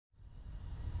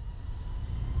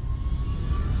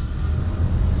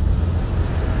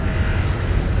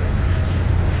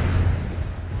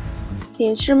The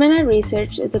instrument I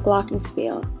researched is the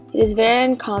Glockenspiel. It is very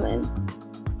uncommon.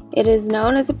 It is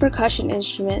known as a percussion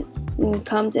instrument and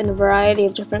comes in a variety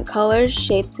of different colors,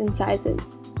 shapes, and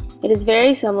sizes. It is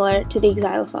very similar to the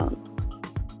xylophone.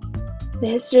 The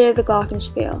history of the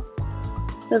Glockenspiel.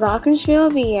 The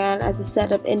Glockenspiel began as a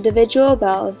set of individual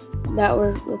bells that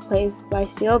were replaced by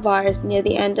steel bars near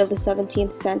the end of the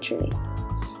 17th century.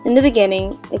 In the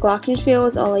beginning, the Glockenspiel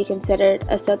was only considered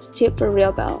a substitute for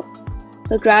real bells,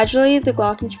 but gradually the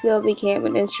Glockenspiel became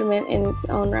an instrument in its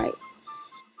own right.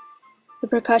 The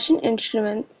percussion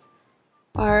instruments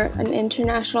are an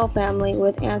international family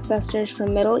with ancestors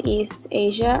from Middle East,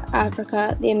 Asia,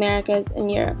 Africa, the Americas, and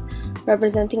Europe,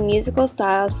 representing musical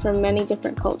styles from many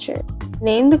different cultures. The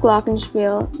name the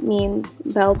Glockenspiel means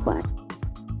bell play.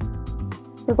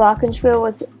 The Glockenspiel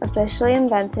was officially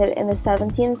invented in the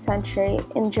 17th century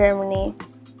in Germany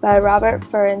by Robert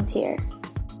Ferrentier.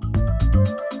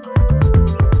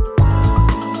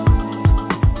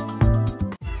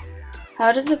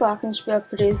 How does the Glockenspiel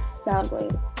produce sound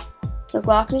waves? The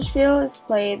Glockenspiel is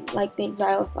played like the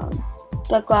xylophone.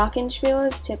 The Glockenspiel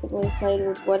is typically played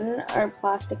with wooden or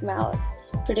plastic mallets,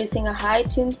 producing a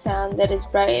high-tuned sound that is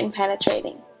bright and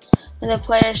penetrating. When the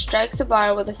player strikes a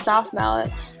bar with a soft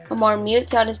mallet, a more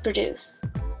mute sound is produced.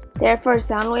 Therefore,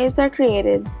 sound waves are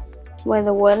created when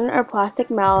the wooden or plastic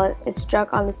mallet is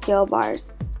struck on the steel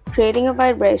bars, creating a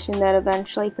vibration that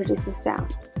eventually produces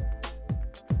sound.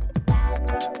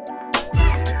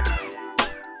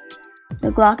 The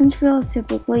Glockenspiel is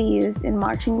typically used in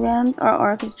marching bands or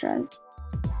orchestras.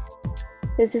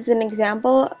 This is an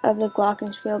example of the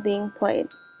Glockenspiel being played.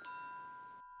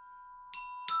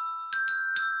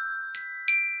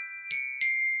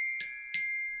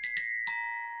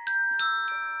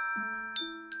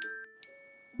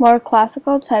 More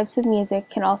classical types of music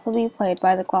can also be played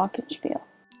by the Glockenspiel.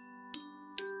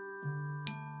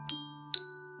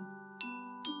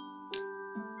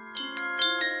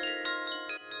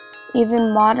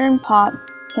 Even modern pop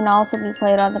can also be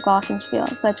played on the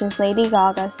Glockenspiel, such as Lady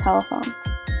Gaga's Telephone.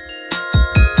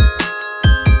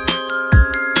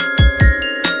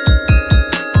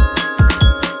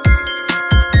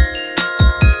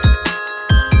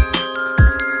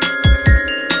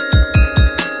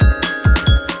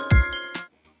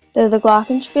 Though the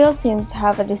Glockenspiel seems to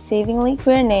have a deceivingly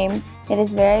queer name, it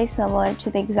is very similar to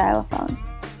the xylophone.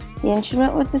 The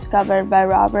instrument was discovered by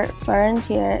Robert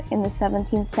Ferrentier in the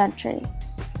 17th century.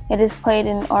 It is played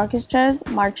in orchestras,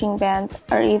 marching bands,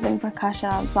 or even percussion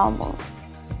ensembles.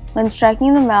 When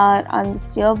striking the mallet on the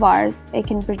steel bars, it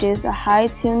can produce a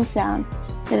high-tuned sound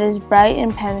that is bright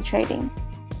and penetrating.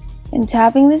 In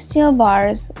tapping the steel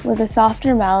bars with a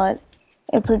softer mallet,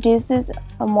 it produces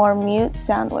a more mute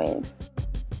sound wave.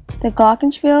 The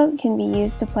Glockenspiel can be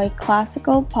used to play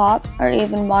classical, pop, or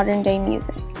even modern-day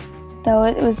music. Though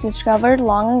it was discovered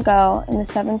long ago in the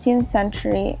 17th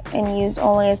century and used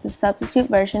only as a substitute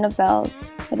version of bells,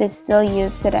 it is still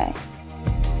used today.